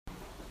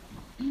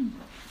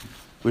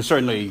We're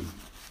certainly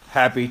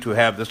happy to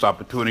have this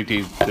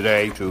opportunity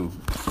today to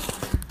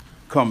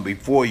come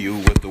before you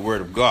with the Word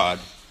of God.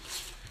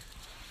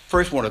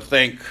 First, I want to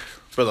thank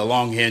Brother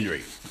Long Henry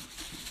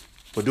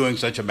for doing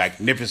such a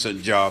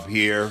magnificent job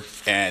here,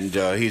 and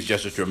he's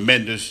just a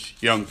tremendous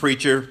young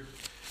preacher.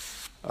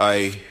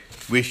 I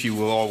wish you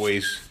will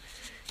always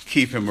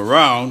keep him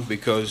around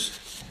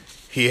because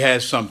he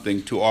has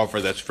something to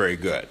offer that's very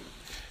good.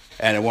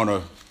 And I want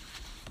to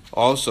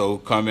also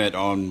comment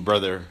on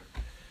Brother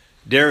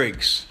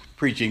Derek's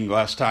preaching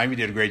last time. He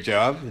did a great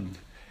job, and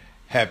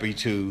happy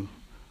to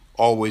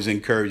always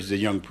encourage the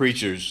young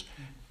preachers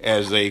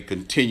as they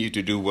continue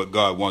to do what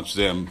God wants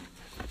them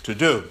to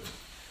do.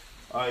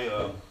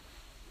 I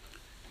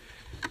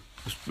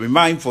was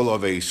mindful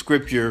of a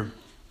scripture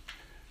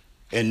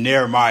in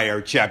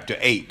Nehemiah chapter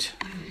 8,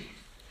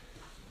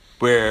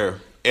 where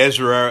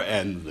Ezra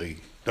and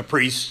the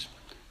priests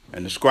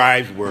and the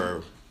scribes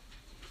were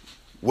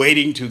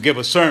waiting to give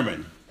a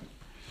sermon.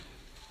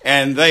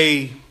 And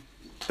the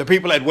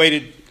people had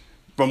waited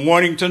from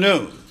morning to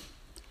noon.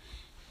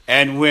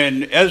 And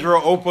when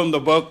Ezra opened the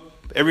book,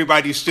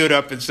 everybody stood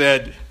up and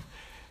said,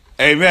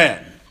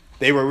 Amen.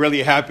 They were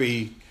really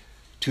happy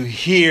to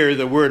hear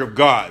the word of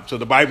God. So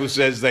the Bible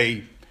says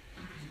they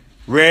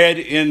read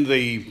in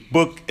the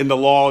book in the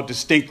law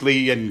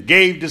distinctly and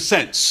gave the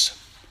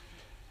sense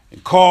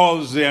and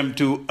caused them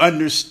to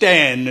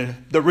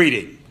understand the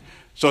reading.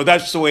 So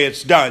that's the way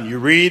it's done. You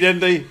read in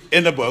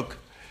the book,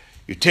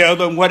 you tell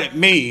them what it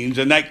means,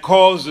 and that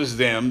causes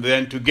them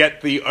then to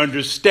get the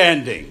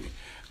understanding.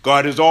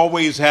 God has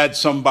always had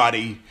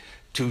somebody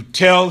to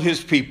tell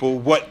his people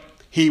what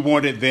he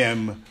wanted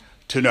them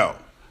to know.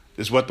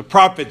 This is what the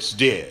prophets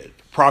did.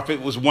 The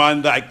prophet was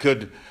one that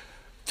could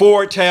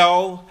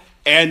foretell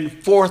and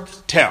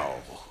forthtell.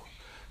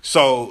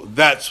 So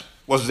that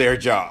was their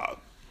job.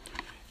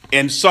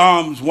 In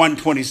Psalms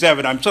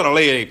 127, I'm sort of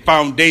laying a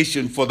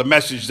foundation for the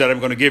message that I'm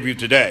going to give you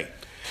today.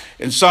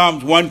 In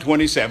Psalms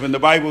 127, the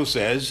Bible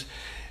says,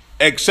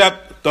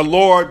 except the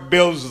Lord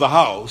builds the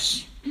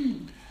house,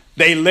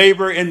 they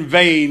labor in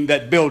vain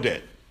that build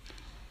it.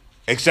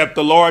 Except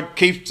the Lord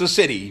keeps the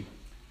city,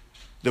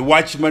 the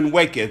watchman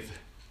waketh,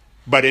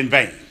 but in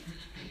vain.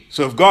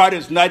 So if God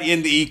is not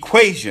in the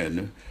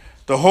equation,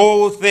 the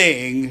whole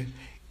thing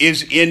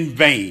is in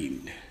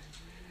vain.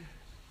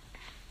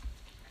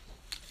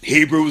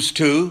 Hebrews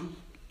 2.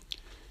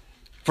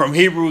 From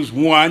Hebrews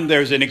 1,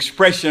 there's an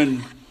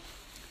expression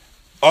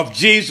of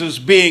Jesus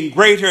being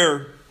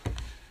greater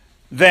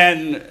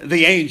than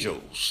the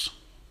angels.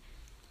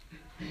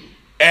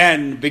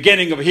 And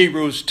beginning of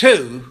Hebrews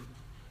 2,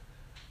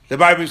 the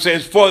Bible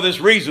says, for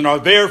this reason, or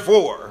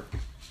therefore,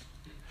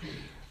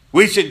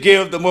 we should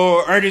give the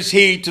more earnest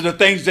heed to the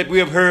things that we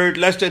have heard,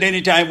 lest at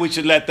any time we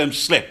should let them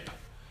slip.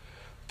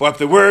 For if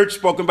the word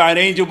spoken by an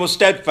angel was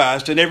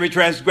steadfast, and every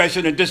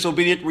transgression and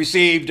disobedient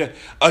received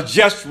a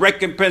just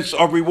recompense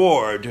or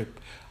reward,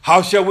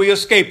 how shall we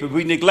escape if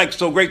we neglect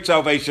so great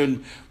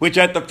salvation, which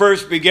at the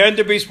first began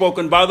to be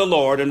spoken by the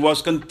Lord, and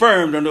was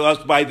confirmed unto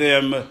us by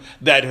them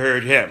that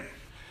heard him?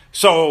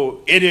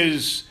 So it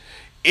is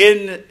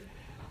in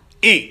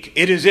ink,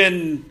 it is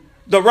in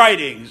the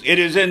writings, it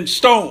is in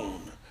stone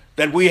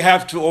that we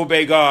have to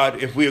obey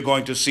God if we are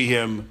going to see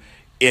him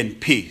in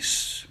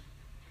peace.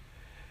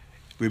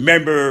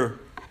 Remember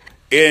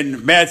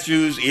in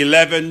Matthew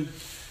 11,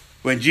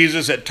 when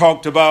Jesus had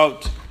talked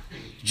about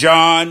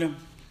John,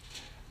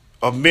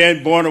 of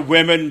men born of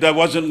women, there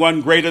wasn't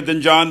one greater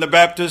than John the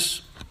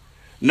Baptist.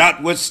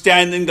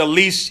 Notwithstanding, the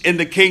least in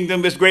the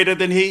kingdom is greater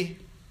than he.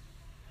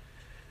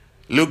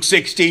 Luke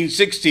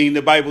 16:16,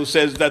 the Bible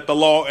says that the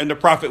law and the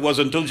prophet was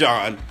until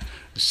John.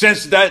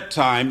 Since that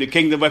time, the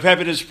kingdom of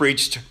heaven is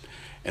preached,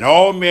 and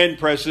all men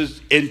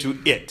presses into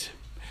it.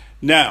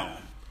 Now,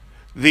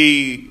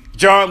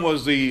 John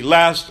was the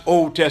last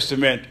Old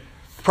Testament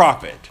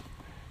prophet.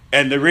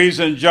 And the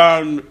reason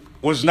John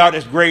was not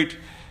as great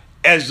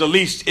as the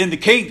least in the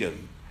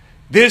kingdom,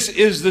 this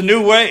is the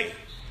new way.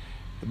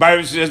 The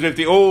Bible says if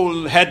the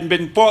old hadn't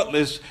been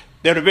faultless,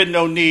 there'd have been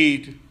no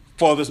need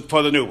for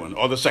the new one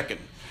or the second.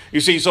 You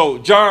see, so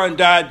John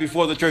died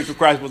before the Church of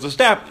Christ was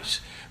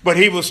established, but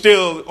he was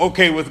still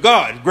okay with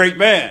God. Great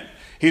man.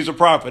 He's a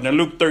prophet. In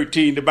Luke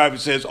 13, the Bible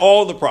says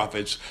all the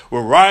prophets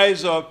will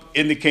rise up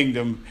in the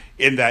kingdom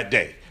in that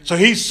day. So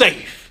he's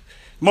safe.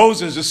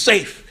 Moses is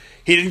safe.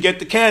 He didn't get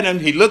the canon.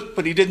 He looked,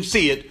 but he didn't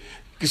see it.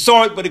 He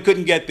saw it, but he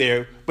couldn't get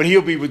there. But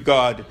he'll be with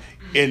God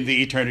in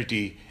the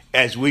eternity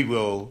as we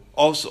will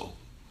also.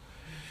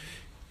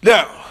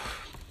 Now,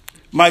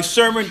 my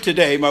sermon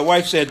today, my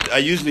wife said I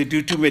usually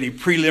do too many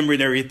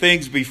preliminary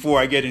things before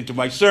I get into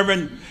my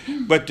sermon.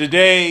 But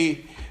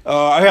today,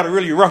 I had a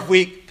really rough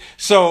week.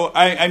 So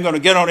I'm going to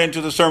get on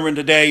into the sermon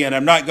today, and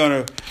I'm not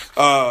going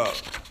to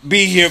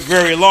be here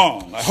very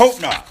long. I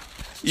hope not.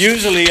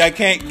 Usually I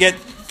can't get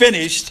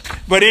finished,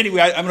 but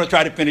anyway, I'm going to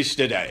try to finish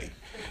today.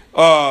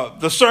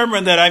 The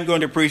sermon that I'm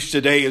going to preach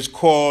today is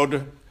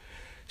called,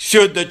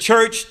 Should the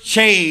Church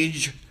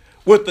Change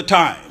with the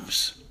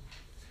Times?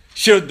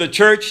 Should the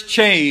church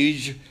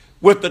change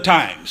with the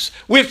times.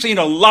 We've seen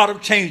a lot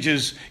of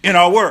changes in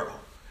our world.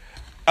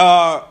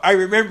 I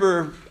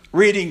remember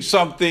reading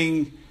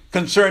something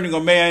concerning a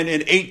man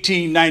in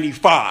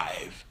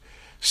 1895,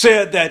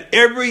 said that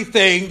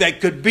everything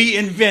that could be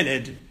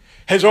invented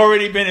has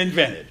already been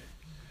invented.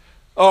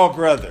 Oh,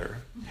 brother,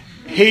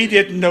 he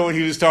didn't know what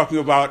he was talking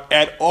about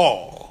at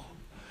all.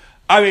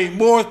 I mean,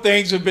 more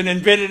things have been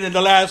invented in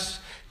the last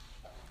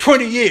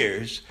 20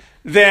 years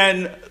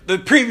than the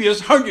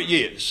previous 100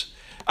 years.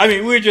 I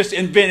mean, we're just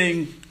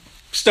inventing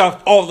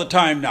stuff all the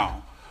time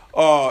now.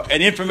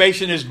 And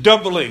information is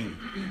doubling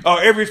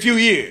every few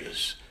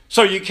years.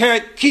 So you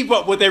can't keep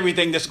up with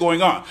everything that's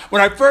going on. When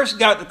I first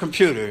got the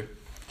computer,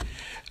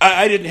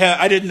 I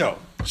didn't know.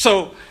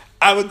 So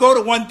I would go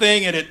to one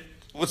thing and it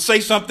would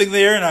say something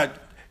there,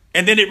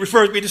 and then it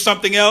refers me to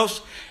something else.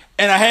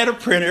 And I had a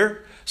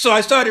printer, so I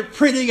started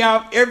printing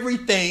out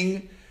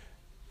everything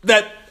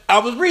that I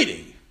was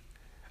reading.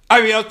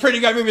 I mean, I was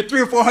printing out maybe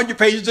 300 or 400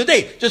 pages a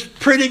day, just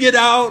printing it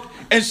out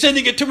and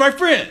sending it to my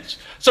friends.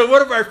 So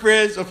one of my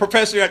friends, a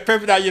professor at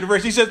Pepperdine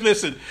University, he said,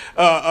 listen,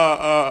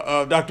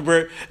 Dr.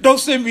 Bird, don't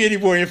send me any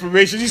more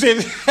information. He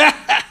said,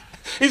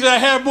 I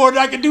have more than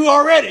I can do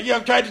already. You know,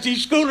 I'm trying to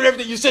teach school and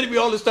everything. You're sending me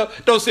all this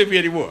stuff. Don't send me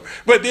any more.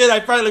 But then I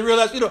finally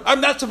realized,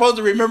 I'm not supposed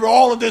to remember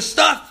all of this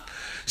stuff.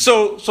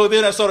 So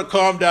then I sort of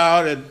calmed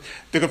down, and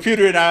the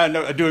computer and I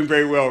are doing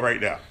very well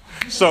right now.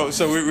 So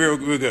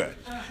we're good.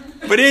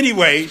 But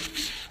anyway,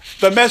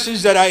 the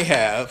message that I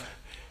have,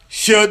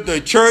 should the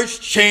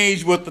church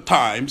change with the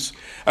times?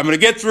 I'm going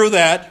to get through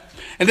that.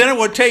 And then I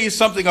want to tell you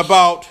something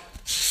about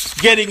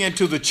getting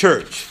into the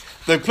church,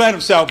 the plan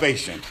of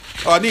salvation.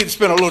 I need to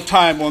spend a little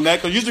time on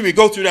that because usually we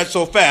go through that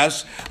so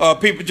fast,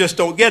 people just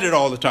don't get it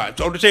all the time.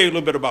 So I want to tell you a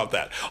little bit about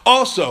that.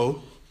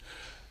 Also,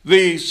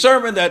 the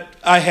sermon that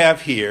I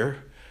have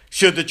here,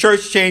 should the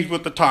church change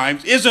with the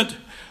times, isn't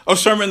a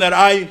sermon that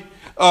I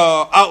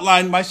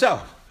outlined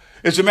myself.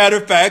 As a matter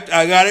of fact,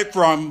 I got it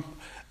from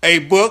a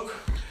book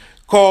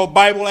called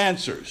Bible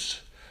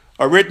Answers,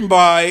 written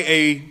by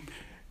a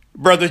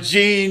Brother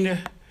Gene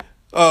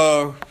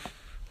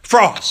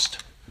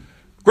Frost.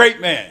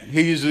 Great man.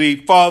 He's the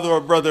father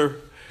of Brother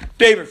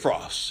David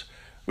Frost.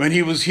 When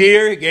he was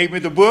here, he gave me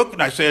the book,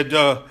 and I said,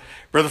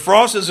 Brother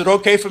Frost, is it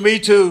okay for me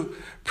to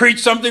preach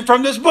something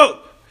from this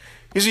book?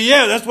 He said,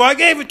 yeah, that's why I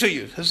gave it to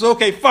you. I said,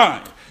 okay,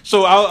 fine.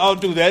 So I'll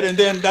do that. And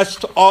then that's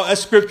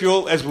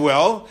scriptural as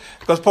well,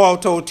 because Paul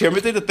told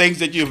Timothy, the things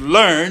that you've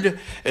learned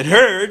and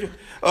heard,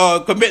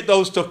 commit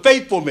those to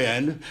faithful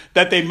men,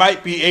 that they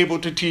might be able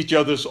to teach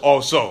others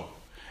also.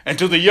 And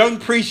to the young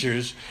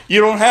preachers, you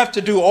don't have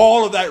to do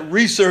all of that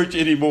research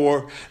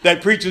anymore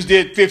that preachers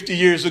did 50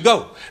 years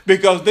ago,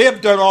 because they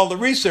have done all the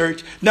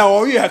research. Now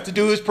all you have to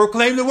do is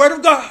proclaim the word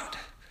of God.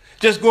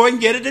 Just go and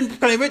get it and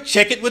proclaim it,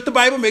 check it with the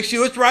Bible, make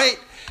sure it's right.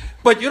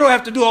 But you don't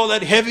have to do all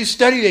that heavy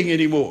studying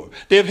anymore.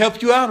 They've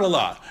helped you out a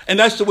lot. And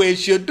that's the way it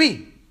should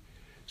be.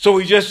 So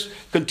we just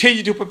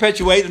continue to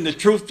perpetuate, and the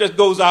truth just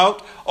goes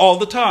out all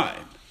the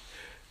time.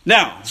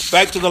 Now,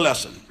 back to the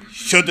lesson.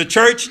 Should the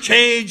church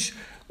change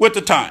with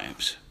the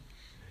times?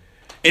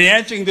 In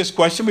answering this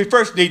question, we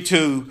first need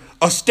to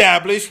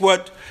establish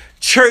what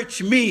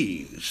church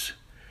means.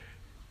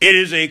 It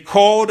is a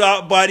called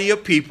out body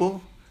of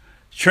people,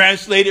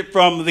 translated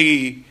from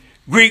the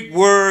Greek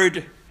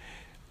word,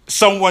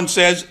 someone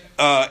says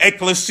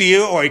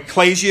ecclesia or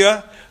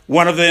ecclesia,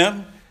 one of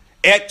them,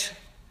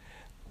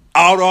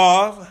 out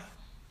of,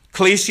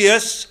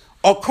 ecclesias,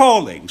 or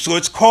calling. So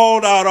it's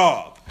called out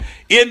of.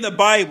 In the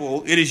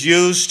Bible, it is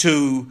used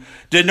to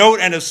denote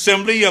an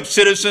assembly of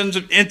citizens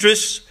of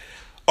interest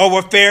or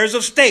affairs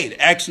of state,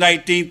 Acts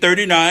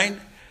 19:39,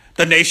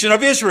 the nation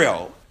of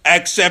Israel,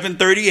 Acts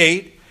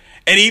 7:38,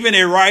 and even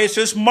a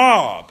riotous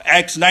mob,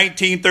 Acts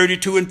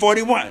 19:32 and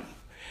 41,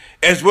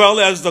 as well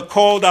as the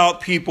called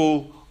out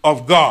people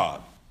of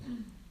God.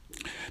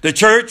 The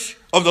church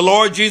of the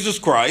Lord Jesus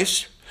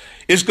Christ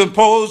is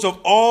composed of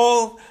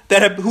all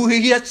who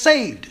he has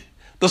saved.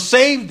 The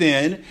saved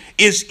then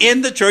is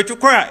in the church of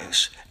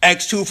Christ.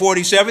 Acts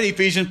 2:47,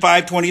 Ephesians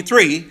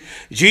 5:23.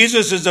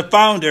 Jesus is the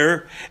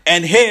founder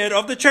and head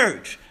of the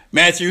church.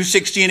 Matthew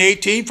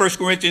 16:18, 1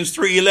 Corinthians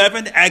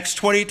 3:11, Acts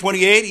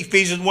 20:28,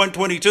 Ephesians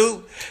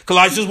 1:22,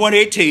 Colossians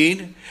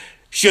 1:18.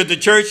 Should the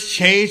church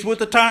change with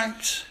the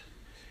times?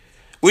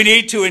 We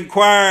need to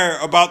inquire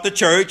about the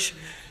church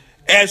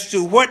as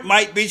to what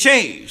might be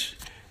changed.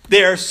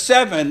 There are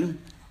 7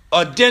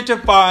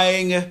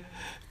 identifying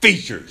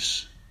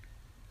features.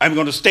 I'm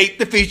going to state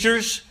the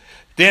features,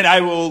 then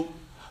I will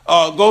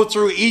go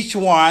through each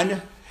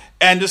one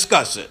and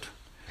discuss it.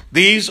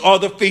 These are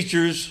the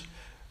features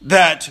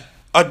that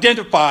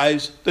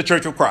identifies the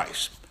Church of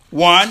Christ.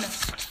 1,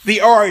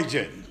 the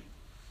origin,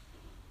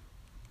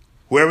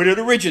 where it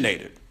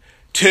originated.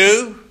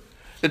 2,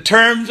 the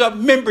terms of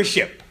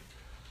membership.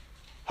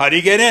 How do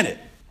you get in it?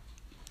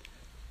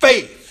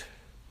 Faith.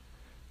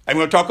 I'm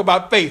going to talk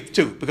about faith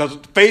too, because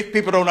faith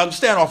people don't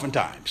understand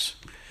oftentimes.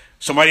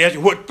 Somebody asks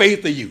you, what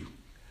faith are you?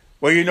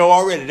 Well, you know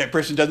already that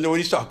person doesn't know what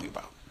he's talking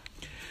about.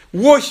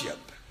 Worship.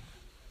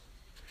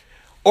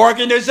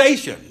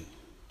 Organization.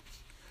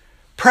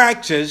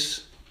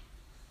 practice,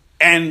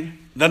 and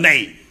the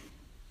name.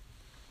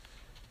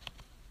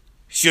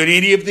 Should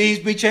any of these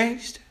be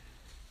changed?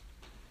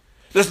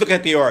 Let's look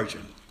at the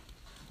origin.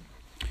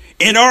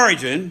 In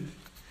origin,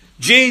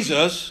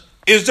 Jesus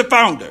is the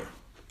founder.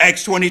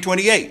 Acts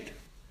 20:28.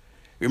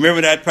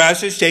 Remember that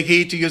passage? Take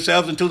heed to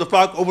yourselves and to the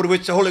flock over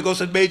which the Holy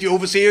Ghost has made you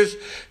overseers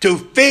to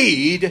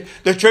feed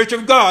the church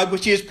of God,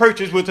 which he has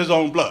purchased with his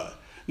own blood.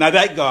 Now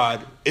that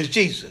God is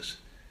Jesus.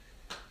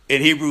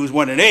 In Hebrews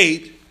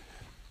 1:8,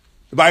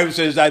 the Bible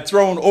says, thy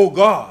throne, O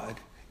God,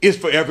 is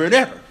forever and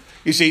ever.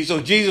 You see,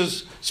 so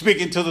Jesus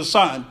speaking to the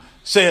Son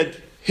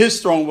said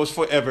his throne was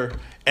forever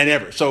and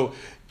ever. So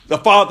the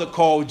Father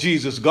called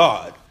Jesus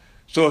God.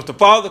 So if the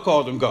Father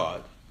called him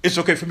God, it's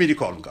okay for me to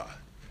call him God.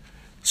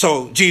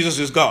 So Jesus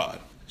is God.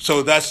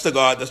 So that's the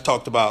God that's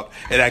talked about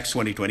in Acts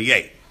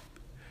 20:28.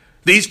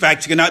 These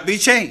facts cannot be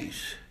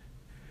changed.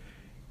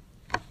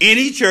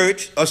 Any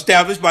church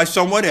established by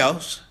someone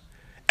else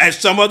at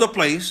some other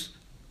place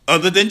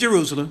other than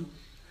Jerusalem,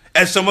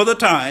 at some other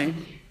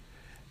time,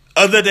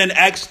 other than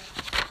Acts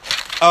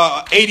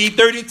AD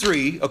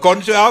 33,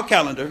 according to our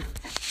calendar,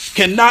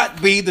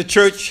 cannot be the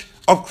church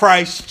of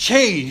Christ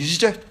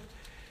changed.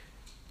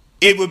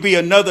 It would be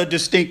another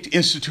distinct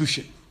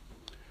institution.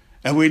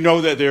 And we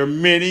know that there are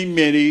many,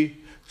 many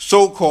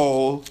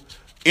so-called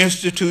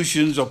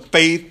institutions of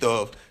faith,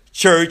 of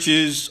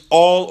churches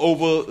all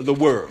over the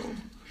world.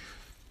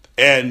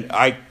 And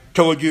I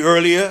told you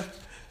earlier,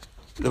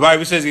 the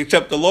Bible says,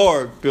 except the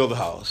Lord build the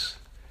house,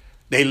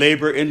 they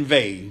labor in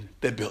vain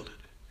that build it.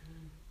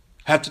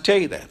 I have to tell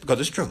you that because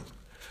it's true.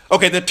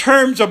 Okay, the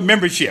terms of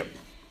membership.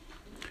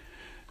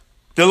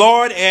 The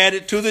Lord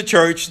added to the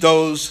church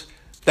those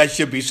that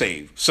should be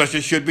saved. Such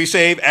as should be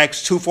saved.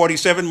 Acts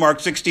 2:47,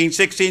 Mark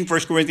 16:16,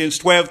 1 Corinthians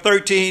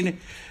 12:13.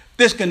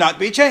 This cannot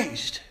be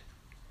changed.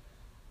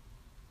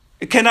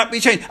 It cannot be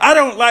changed. I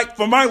don't like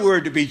for my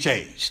word to be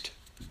changed.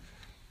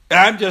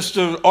 I'm just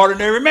an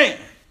ordinary man.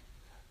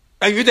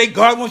 And you think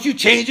God wants you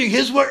changing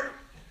his word?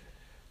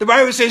 The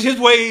Bible says his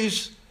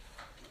ways,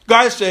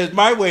 God says,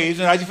 my ways,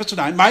 in Isaiah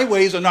 59, my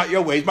ways are not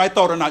your ways, my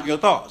thoughts are not your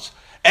thoughts.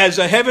 As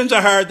the heavens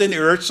are higher than the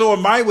earth, so are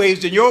my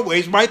ways than your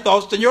ways, my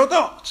thoughts than your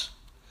thoughts.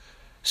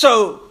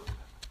 So,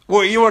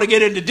 well, you want to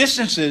get into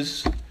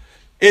distances,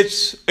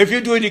 it's, if you're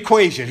doing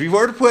equations, if you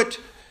were to put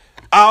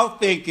our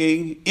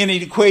thinking in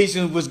an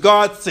equation with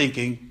God's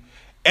thinking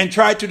and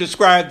try to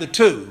describe the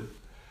two,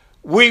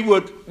 we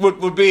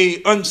would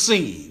be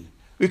unseen.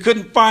 We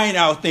couldn't find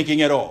our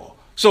thinking at all.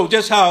 So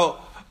just how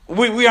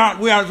we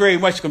aren't very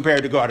much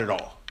compared to God at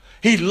all.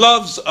 He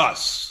loves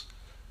us.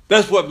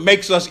 That's what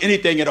makes us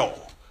anything at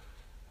all.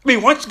 I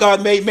mean, once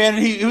God made man,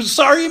 and he was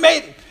sorry he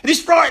made it. He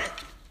destroyed it.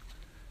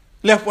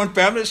 Left one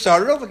family and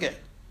started over again.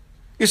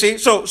 You see,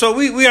 so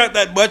we aren't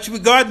that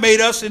much. God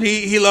made us, and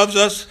he loves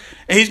us,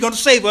 and he's going to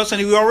save us,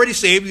 and we already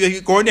saved.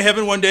 He's going to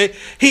heaven one day.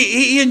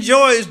 He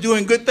enjoys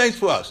doing good things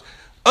for us.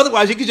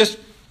 Otherwise, he could just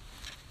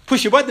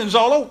push your buttons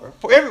all over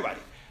for everybody.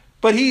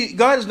 But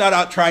God is not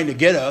out trying to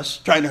get us,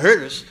 trying to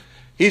hurt us.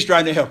 He's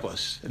trying to help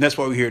us, and that's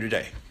why we're here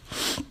today.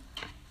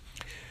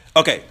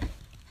 Okay.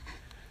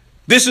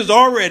 This has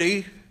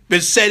already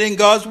been said in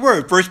God's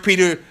word. 1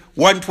 Peter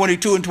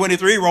 1:22 and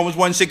 23, Romans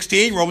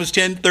 1:16, Romans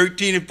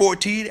 10:13 and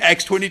 14,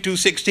 Acts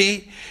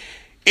 22:16.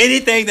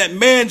 Anything that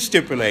man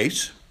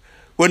stipulates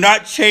will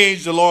not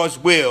change the Lord's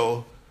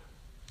will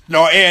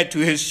nor add to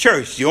his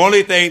church. The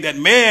only thing that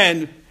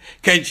man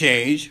can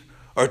change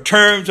are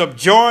terms of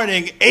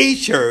joining a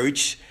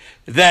church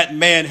that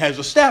man has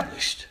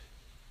established.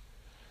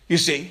 You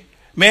see,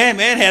 man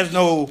has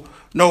no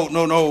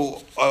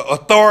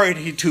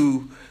authority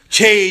to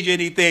change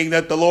anything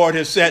that the Lord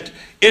has set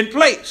in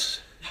place.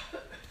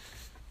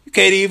 You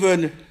can't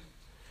even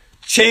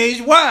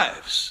change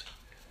wives.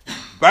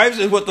 Bible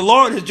says, what the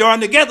Lord has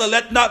joined together,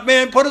 let not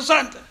man put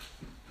asunder.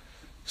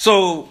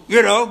 So,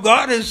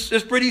 God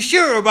is pretty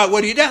sure about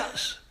what he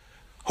does.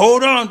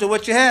 Hold on to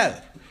what you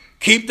have.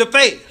 Keep the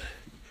faith.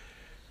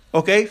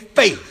 Okay,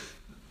 faith.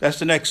 That's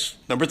the next,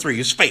 number 3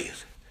 is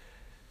faith.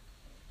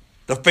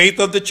 The faith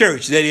of the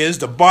church, that is,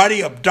 the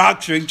body of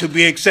doctrine to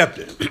be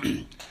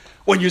accepted.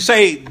 When you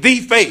say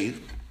the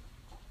faith,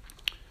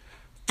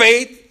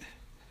 faith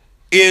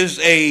is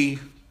a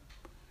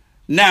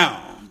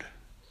noun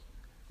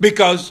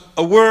because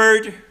a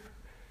word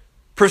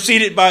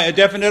preceded by a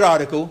definite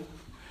article,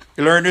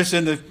 you learned this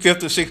in the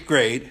 5th or 6th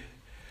grade,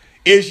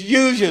 is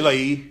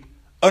usually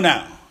a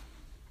noun.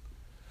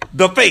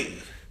 The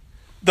faith,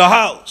 the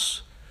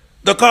house,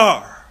 the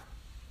car.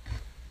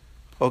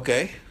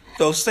 Okay,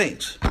 those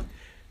things.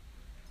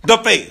 The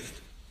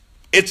faith.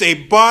 It's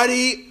a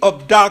body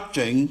of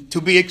doctrine to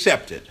be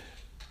accepted.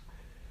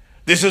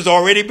 This has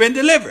already been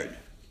delivered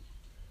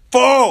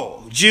for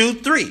all.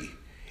 Jude 3,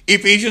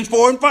 Ephesians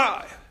 4 and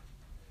 5.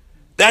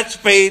 That's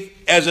faith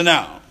as a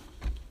noun.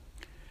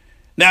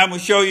 Now I'm going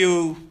to show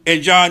you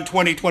in John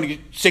 20,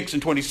 26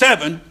 and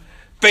 27,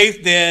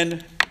 faith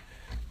then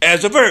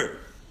as a verb.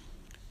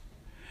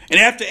 And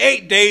after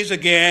 8 days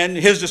again,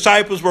 his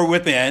disciples were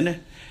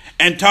within,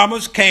 and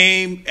Thomas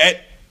came,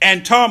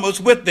 and Thomas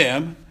with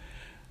them.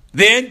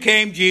 Then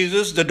came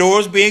Jesus, the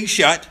doors being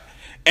shut,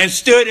 and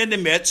stood in the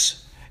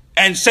midst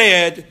and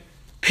said,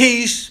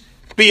 peace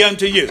be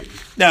unto you.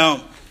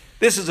 Now,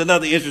 this is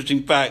another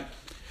interesting fact,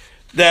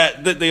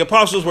 that the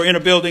apostles were in a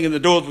building and the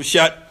doors were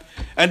shut.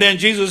 And then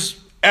Jesus,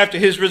 after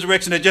his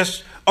resurrection, had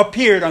just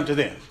appeared unto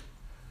them.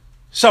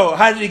 So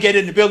how did he get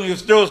in the building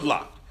if the doors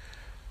locked?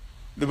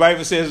 The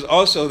Bible says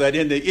also that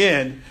in the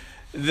end,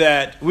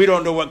 that we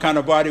don't know what kind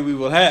of body we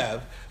will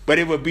have, but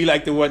it will be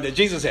like the one that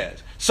Jesus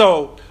has.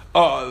 So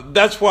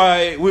that's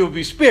why we will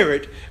be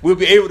spirit. We'll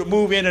be able to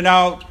move in and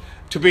out,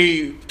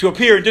 to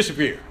appear and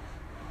disappear.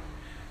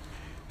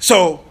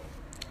 So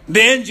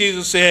then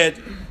Jesus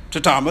said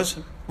to Thomas,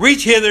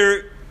 reach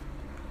hither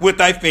with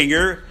thy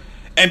finger,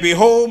 and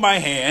behold my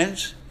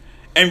hands,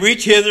 and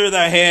reach hither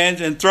thy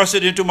hands, and thrust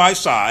it into my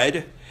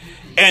side,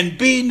 and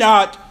be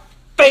not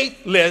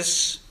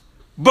faithless,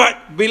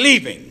 but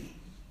believing.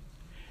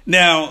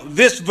 Now,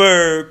 this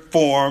verb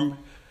form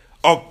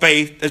of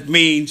faith, that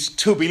means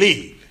to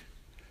believe.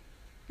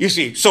 You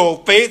see, so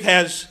faith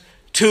has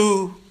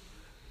two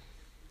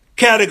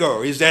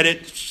categories that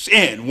it's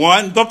in.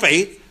 One, the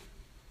faith,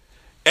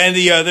 and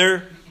the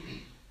other,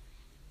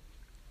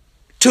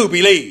 to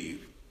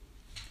believe.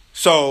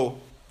 So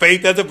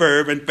faith as a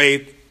verb and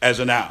faith as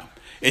a noun.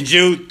 In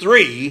Jude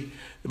 3,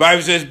 the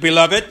Bible says,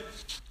 beloved,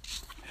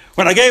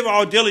 when I gave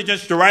all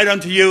diligence to write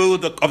unto you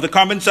of the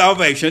common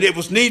salvation, it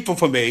was needful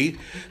for me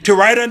to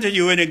write unto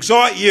you and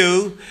exhort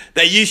you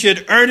that you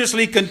should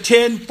earnestly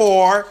contend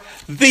for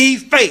the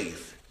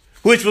faith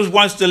which was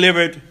once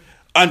delivered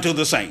unto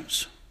the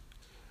saints.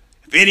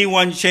 If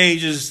anyone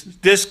changes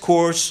this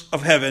course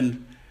of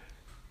heaven,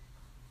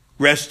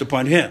 rest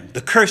upon him.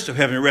 The curse of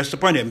heaven rests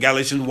upon him.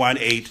 Galatians 1,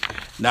 8,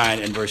 9,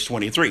 and verse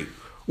 23.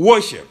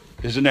 Worship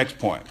is the next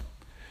point.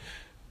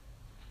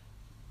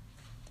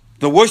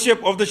 The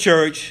worship of the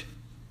church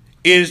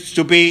is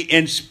to be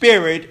in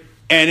spirit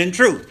and in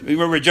truth.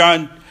 Remember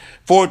John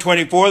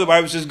 4:24, the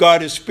Bible says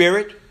God is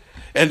spirit,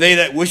 and they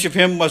that worship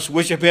him must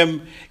worship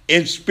him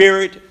in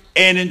spirit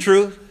and in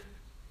truth.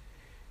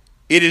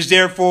 It is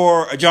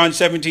therefore, John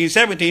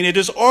 17:17, it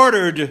is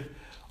ordered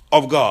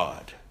of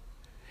God.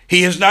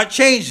 He has not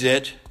changed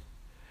it.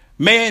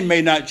 Man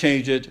may not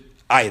change it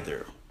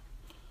either.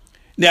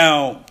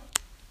 Now,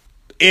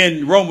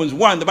 in Romans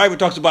 1, the Bible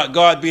talks about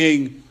God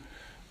being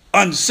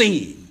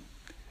unseen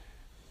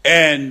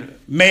and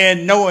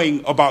man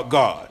knowing about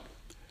God.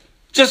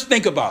 Just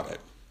think about it.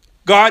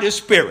 God is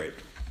spirit.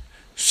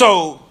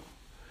 So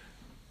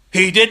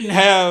he didn't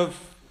have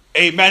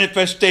a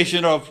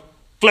manifestation of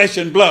flesh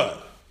and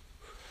blood.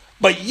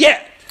 But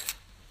yet,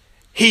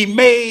 he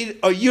made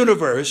a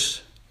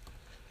universe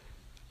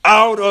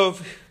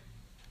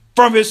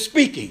from his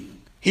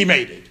speaking. He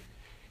made it.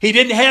 He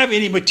didn't have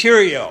any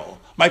material.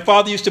 My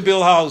father used to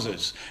build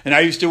houses, and I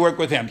used to work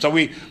with him. So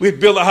we'd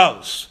build a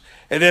house.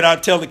 And then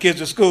I'd tell the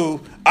kids at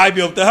school, I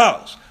built the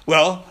house.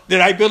 Well, did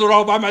I build it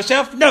all by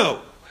myself?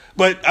 No.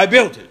 But I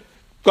built it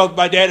because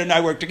my dad and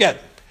I worked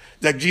together.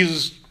 Like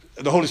Jesus,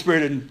 the Holy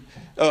Spirit,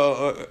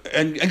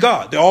 and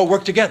God, they all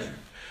work together.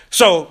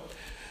 So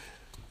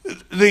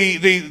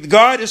the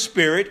God is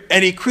spirit,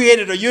 and he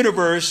created a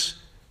universe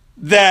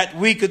that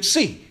we could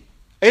see.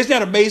 Isn't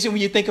that amazing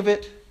when you think of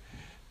it?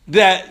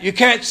 That you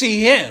can't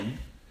see him,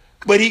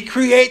 but he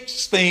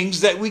creates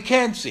things that we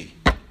can see.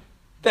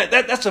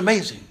 That's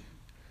amazing.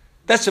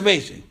 That's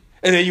amazing.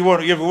 And then if you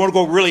want to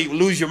go really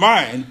lose your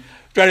mind,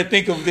 try to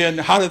think of then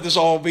how did this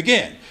all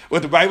begin?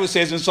 What the Bible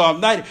says in Psalm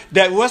 90,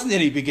 that wasn't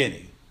any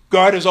beginning.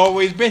 God has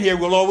always been here,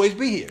 will always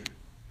be here.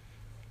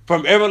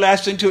 From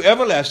everlasting to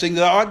everlasting,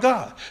 thou art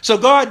God. So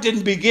God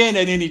didn't begin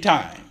at any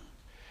time.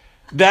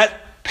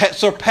 That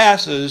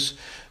surpasses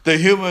the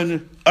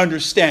human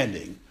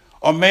understanding.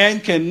 A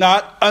man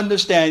cannot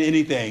understand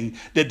anything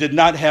that did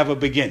not have a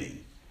beginning.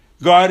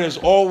 God has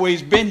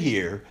always been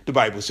here, the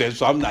Bible says,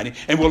 Psalm 90,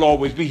 and will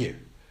always be here.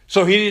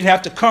 So he didn't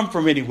have to come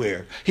from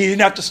anywhere. He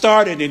didn't have to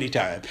start at any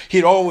time.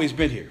 He'd always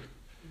been here.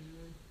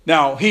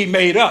 Now, he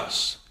made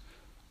us.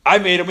 I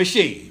made a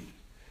machine,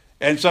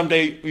 and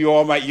someday you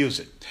all might use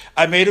it.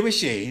 I made a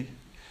machine.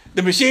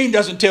 The machine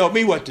doesn't tell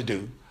me what to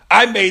do.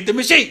 I made the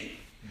machine.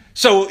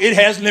 So it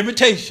has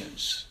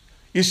limitations.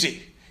 You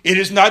see, it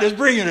is not as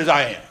brilliant as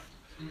I am.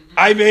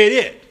 I made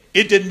it.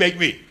 It didn't make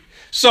me.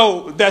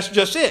 So that's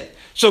just it.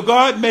 So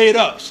God made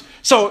us.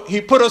 So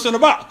he put us in a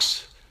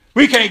box.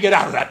 We can't get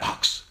out of that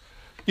box.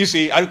 You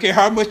see, I don't care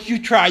how much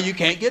you try, you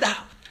can't get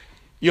out.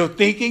 Your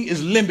thinking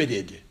is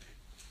limited.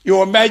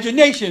 Your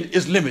imagination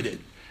is limited.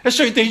 There's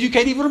certain things you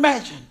can't even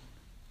imagine.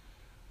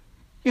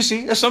 You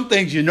see, there's some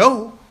things you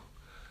know.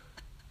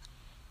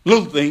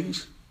 Little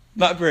things,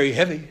 not very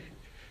heavy.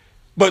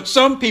 But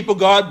some people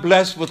God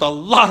blessed with a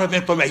lot of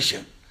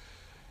information.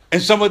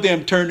 And some of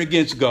them turned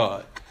against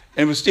God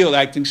and were still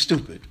acting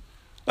stupid.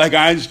 Like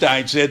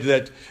Einstein said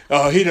that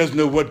he doesn't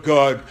know what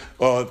God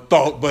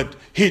thought, but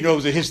he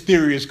knows that his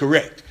theory is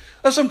correct.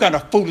 Or some kind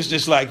of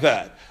foolishness like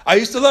that. I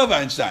used to love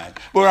Einstein.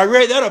 But when I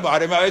read that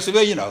about him, I said,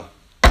 well, you know,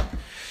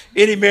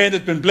 any man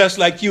that's been blessed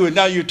like you and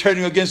now you're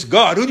turning against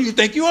God, who do you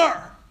think you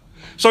are?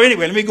 So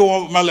anyway, let me go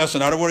on with my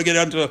lesson. I don't want to get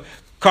into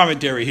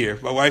commentary here.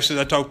 My wife says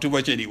I talk too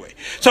much anyway.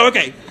 So,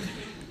 okay.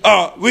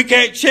 We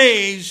can't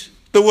change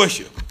the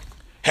worship.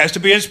 Has to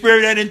be in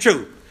spirit and in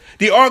truth.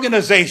 The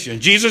organization.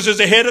 Jesus is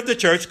the head of the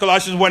church,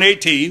 Colossians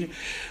 1:18.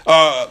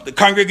 The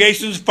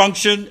congregations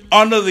function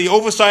under the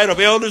oversight of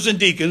elders and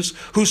deacons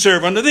who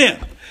serve under them.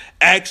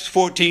 Acts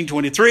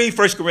 14:23,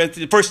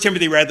 1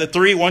 Timothy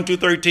 3,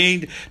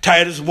 1-13,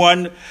 Titus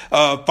 1,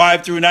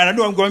 5 through 9. I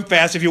know I'm going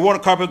fast. If you want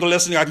a copy of the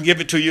lesson, I can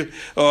give it to you,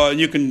 and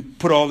you can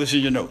put all this in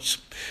your notes.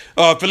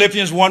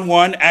 Philippians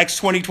 1:1, Acts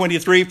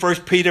 20:23,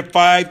 1 Peter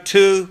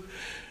 5:2.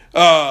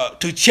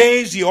 To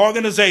change the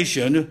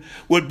organization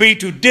would be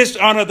to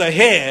dishonor the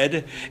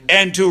head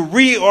and to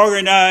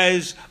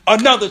reorganize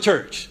another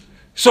church.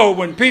 So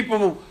when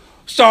people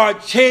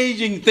start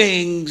changing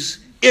things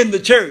in the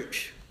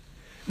church,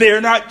 they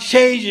are not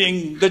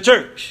changing the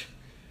church.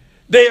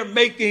 They are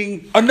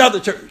making another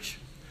church.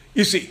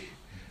 You see,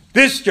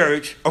 this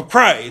church of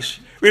Christ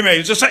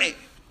remains the same.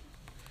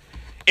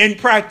 In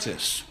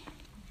practice,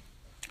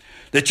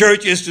 the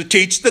church is to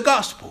teach the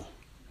gospel.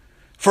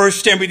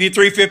 1 Timothy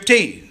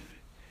 3:15.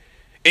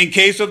 In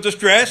case of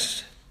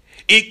distress,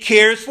 it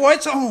cares for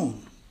its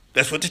own.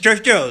 That's what the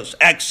church does.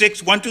 Acts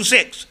 6,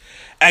 1-6.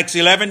 Acts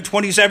 11,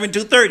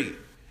 27-30.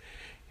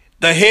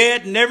 The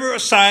head never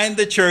assigned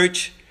the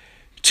church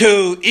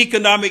to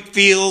economic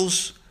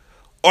fields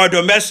or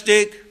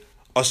domestic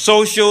or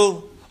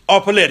social or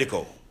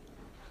political.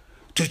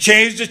 To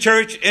change the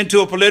church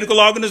into a political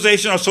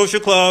organization or social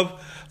club,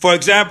 for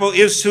example,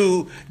 is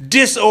to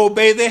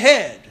disobey the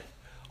head.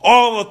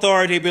 All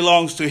authority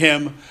belongs to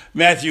him,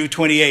 Matthew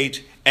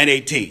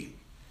 28:18.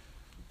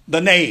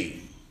 The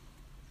name.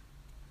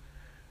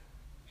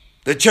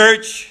 The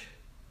church,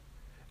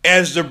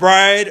 as the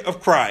bride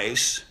of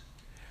Christ,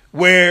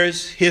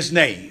 wears his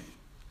name.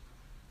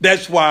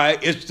 That's why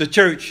it's the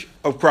church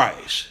of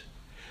Christ.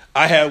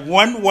 I have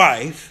one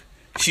wife.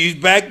 She's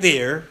back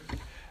there.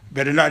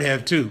 Better not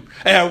have two.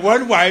 I have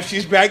one wife.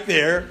 She's back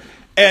there.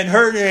 And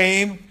her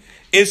name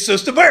is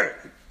Sister Bird.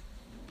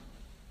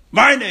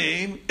 My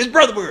name is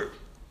Brother Bird.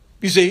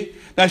 You see?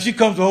 Now she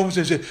comes home and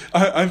says,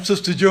 I'm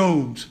Sister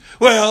Jones.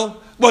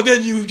 Well,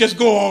 then you just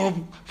go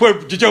on where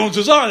the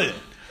Joneses are then.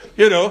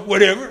 You know,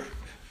 whatever.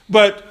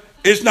 But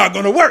it's not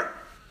going to work.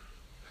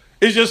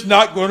 It's just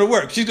not going to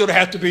work. She's going to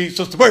have to be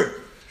Sister Bird.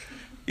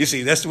 You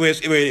see, that's the way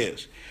it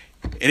is.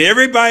 In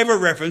every Bible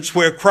reference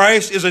where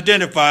Christ is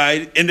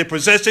identified in the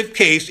possessive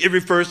case, it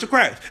refers to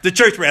Christ. The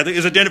church, rather,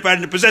 is identified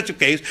in the possessive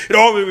case. It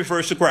always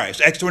refers to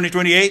Christ. Acts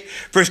 20:28,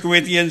 1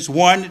 Corinthians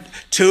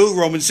 1:2,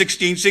 Romans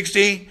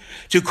 16:16.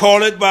 To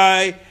call it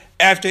by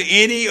after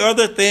any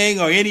other thing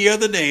or any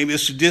other name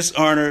is to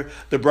dishonor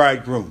the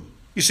bridegroom.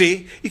 You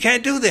see, you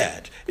can't do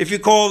that. If you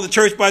call the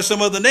church by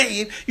some other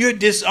name, you're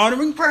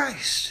dishonoring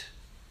Christ.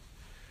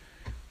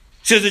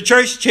 Should the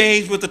church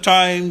change with the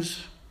times?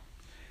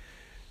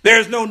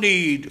 There's no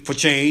need for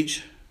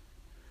change.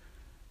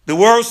 The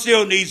world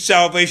still needs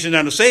salvation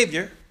and a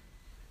Savior.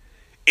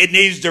 It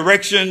needs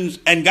directions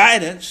and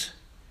guidance.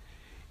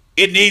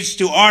 It needs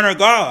to honor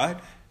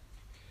God.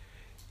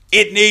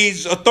 It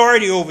needs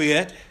authority over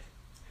it.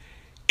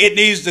 It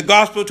needs the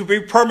gospel to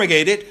be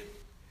promulgated.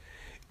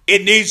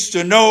 It needs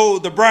to know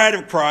the bride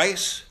of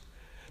Christ.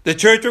 The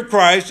church of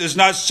Christ is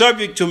not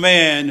subject to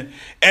man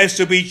as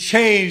to be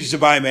changed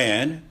by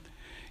man.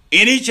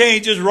 Any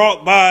changes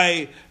wrought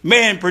by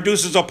man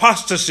produces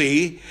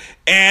apostasy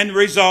and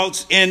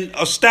results in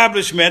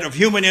establishment of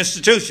human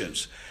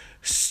institutions.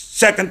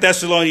 2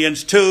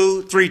 Thessalonians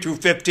 2,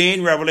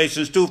 3-15,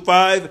 Revelations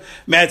 2:5,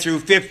 Matthew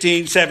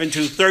 15,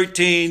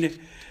 7-13.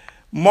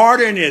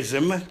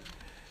 Modernism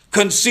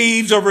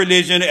conceives of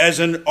religion as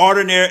an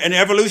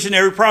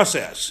evolutionary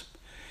process.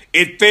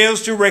 It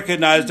fails to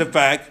recognize the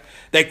fact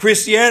that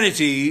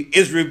Christianity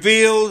is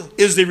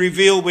the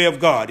revealed way of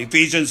God.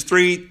 Ephesians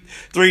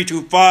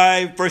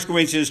 3:3-5, 1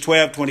 Corinthians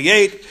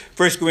 12:28,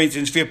 1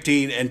 Corinthians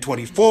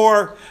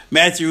 15:24,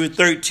 Matthew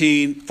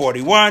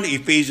 13:41,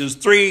 Ephesians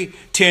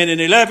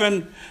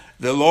 3:10-11.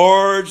 The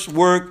Lord's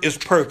work is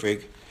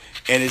perfect,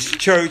 and his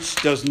church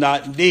does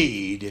not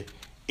need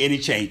any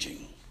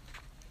changing.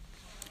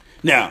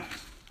 Now,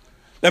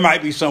 there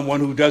might be someone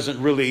who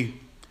doesn't really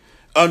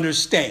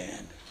understand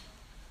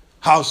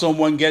how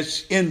someone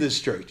gets in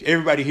this church.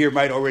 Everybody here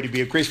might already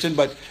be a Christian,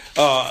 but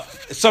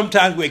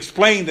sometimes we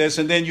explain this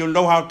and then you'll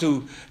know how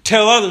to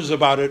tell others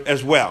about it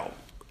as well.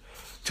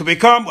 To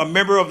become a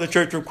member of the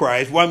Church of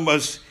Christ, one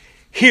must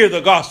hear the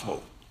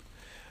gospel.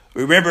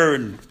 Remember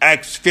in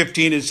Acts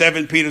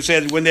 15:7, Peter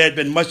said, when there had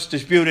been much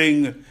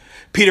disputing,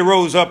 Peter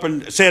rose up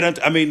and said,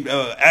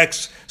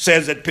 Acts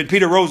says that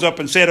Peter rose up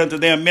and said unto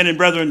them, men and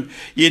brethren,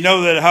 ye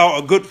know that how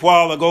a good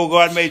while ago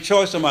God made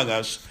choice among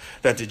us,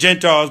 that the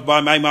Gentiles by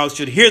my mouth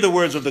should hear the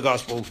words of the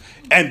gospel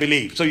and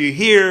believe. So you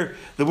hear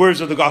the words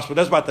of the gospel.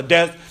 That's about the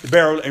death, the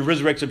burial, and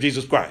resurrection of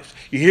Jesus Christ.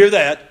 You hear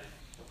that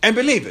and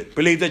believe it.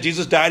 Believe that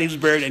Jesus died, he was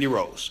buried, and he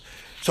rose.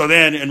 So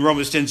then in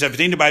Romans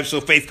 10:17, the Bible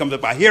says faith comes up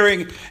by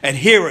hearing, and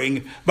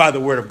hearing by the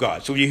word of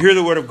God. So when you hear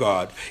the word of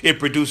God, it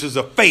produces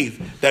a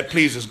faith that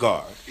pleases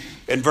God.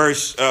 in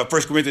verse 1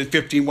 Corinthians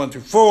 15, 1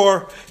 through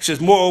 4. It says,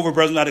 moreover,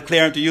 brethren, I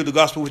declare unto you the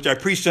gospel which I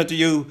preached unto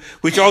you,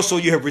 which also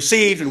you have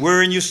received, and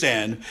wherein you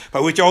stand, by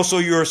which also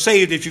you are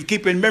saved, if you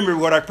keep in memory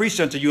what I preached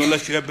unto you,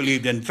 unless you have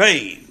believed in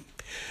vain.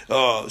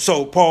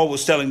 So Paul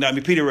was telling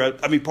them,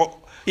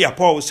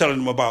 Paul was telling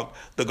them about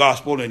the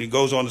gospel, and he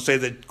goes on to say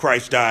that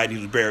Christ died, he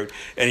was buried,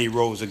 and he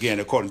rose again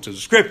according to the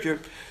scripture.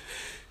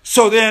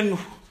 So then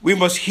we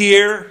must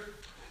hear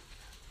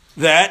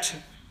that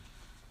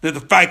the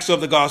facts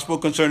of the gospel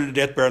concerning the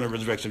death, burial, and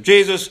resurrection of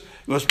Jesus.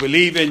 You must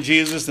believe in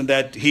Jesus and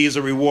that he is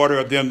a rewarder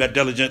of them that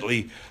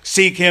diligently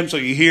seek him. So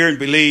you hear and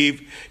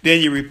believe.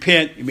 Then you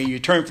repent. You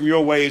turn from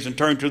your ways and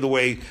turn to the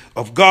way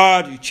of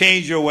God. You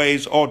change your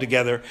ways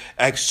altogether.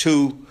 Acts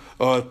 2,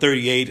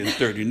 38 and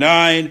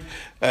 39.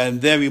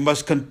 And then we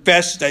must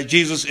confess that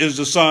Jesus is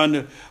the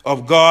Son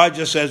of God,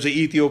 just as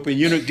the Ethiopian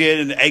eunuch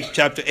did in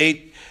chapter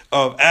 8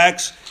 of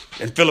Acts.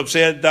 And Philip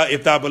said,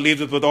 if thou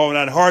believest with all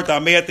thine heart, thou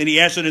mayest. And he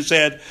answered and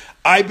said,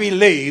 I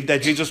believe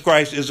that Jesus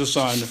Christ is the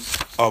Son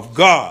of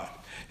God.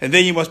 And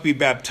then you must be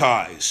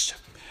baptized.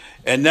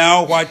 And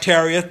now, why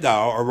tarriest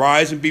thou?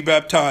 Arise and be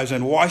baptized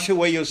and wash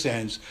away your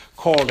sins,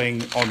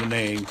 calling on the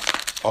name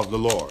of the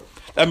Lord.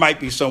 There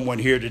might be someone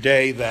here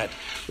today that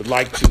would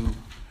like to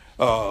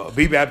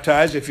be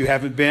baptized. If you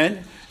haven't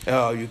been,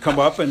 you come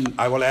up and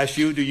I will ask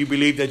you, do you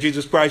believe that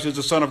Jesus Christ is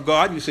the Son of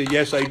God? You say,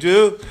 yes, I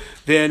do.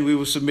 Then we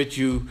will submit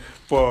you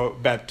for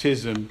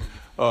baptism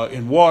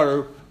in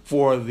water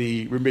for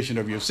the remission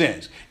of your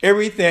sins.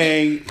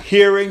 Everything,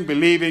 hearing,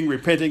 believing,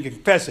 repenting,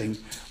 confessing,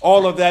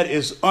 all of that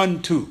is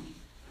unto.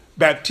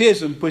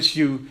 Baptism puts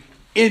you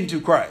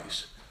into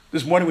Christ.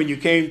 This morning when you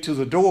came to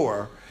the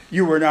door,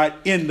 you were not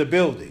in the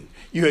building.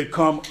 You had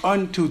come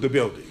unto the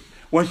building.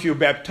 Once you're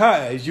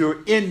baptized,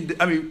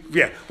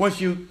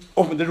 once you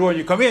open the door and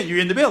you come in, you're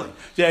in the building.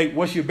 So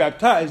once you're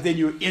baptized, then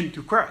you're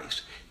into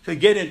Christ. To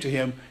get into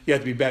him, you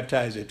have to be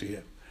baptized into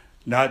him.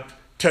 Not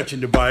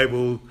touching the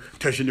Bible,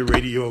 touching the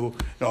radio,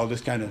 and all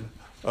this kind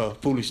of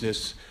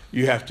foolishness.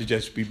 You have to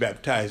just be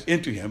baptized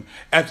into him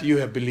after you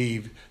have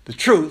believed the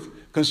truth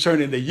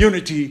concerning the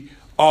unity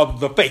of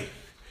the faith.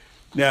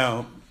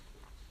 Now,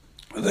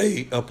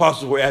 the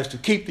apostles were asked to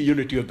keep the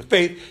unity of the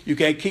faith. You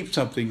can't keep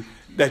something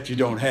that you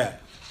don't have.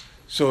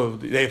 So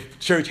the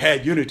church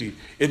had unity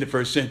in the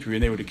first century,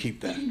 and they were to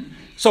keep that.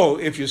 So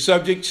if you're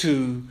subject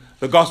to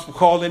the gospel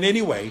call in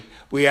any way,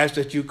 we ask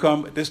that you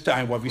come at this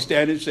time while we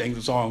stand and sing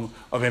the song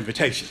of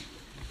invitation.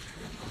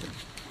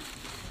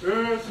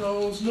 Earth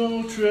holds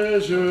no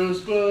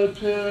treasures but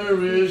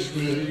perish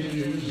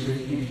with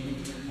you.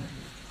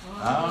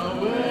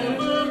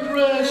 However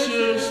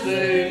precious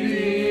they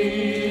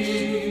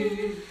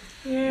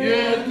be,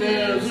 yet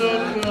there's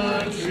a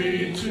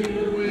country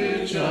to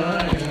which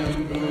I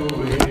am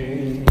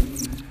going.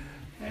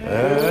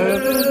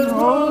 Heaven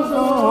holds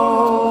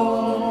on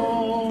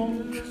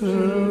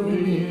to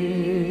me.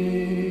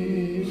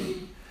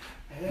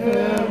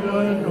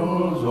 Heaven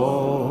holds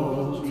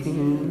on to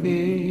me.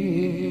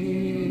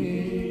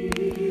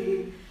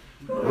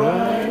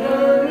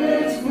 Brighter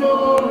its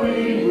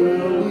glory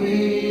will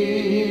be.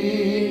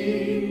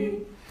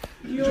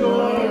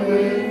 Joy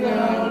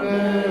without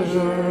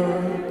measure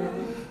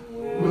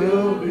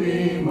will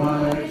be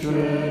my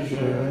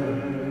treasure.